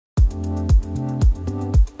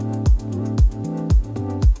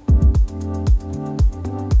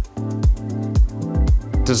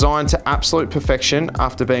Designed to absolute perfection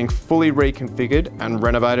after being fully reconfigured and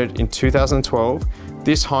renovated in 2012,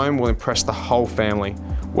 this home will impress the whole family.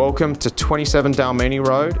 Welcome to 27 Dalmeny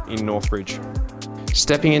Road in Northbridge.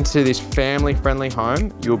 Stepping into this family-friendly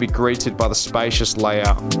home, you'll be greeted by the spacious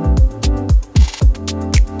layout.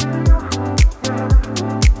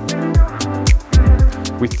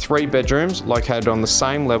 With 3 bedrooms located on the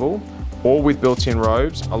same level, all with built-in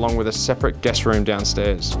robes, along with a separate guest room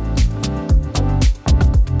downstairs.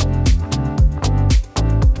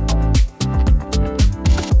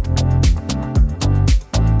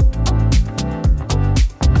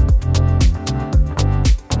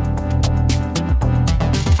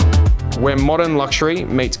 Where modern luxury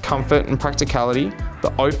meets comfort and practicality,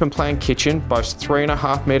 the open plan kitchen boasts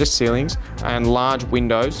 3.5 metre ceilings and large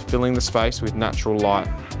windows filling the space with natural light.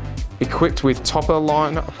 Equipped with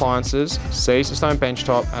top-of-the-line appliances, Caesarstone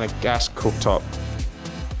benchtop and a gas cooktop.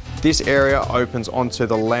 This area opens onto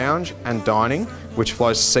the lounge and dining, which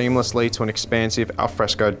flows seamlessly to an expansive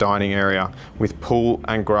alfresco dining area with pool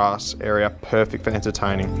and grass area perfect for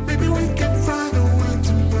entertaining.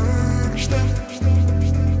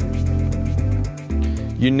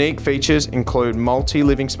 Unique features include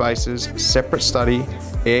multi-living spaces, separate study,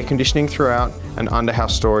 air conditioning throughout, and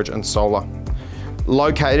under-house storage and solar.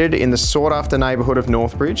 Located in the sought-after neighbourhood of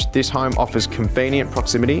Northbridge, this home offers convenient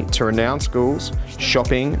proximity to renowned schools,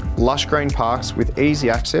 shopping, lush green parks with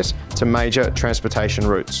easy access to major transportation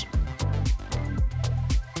routes.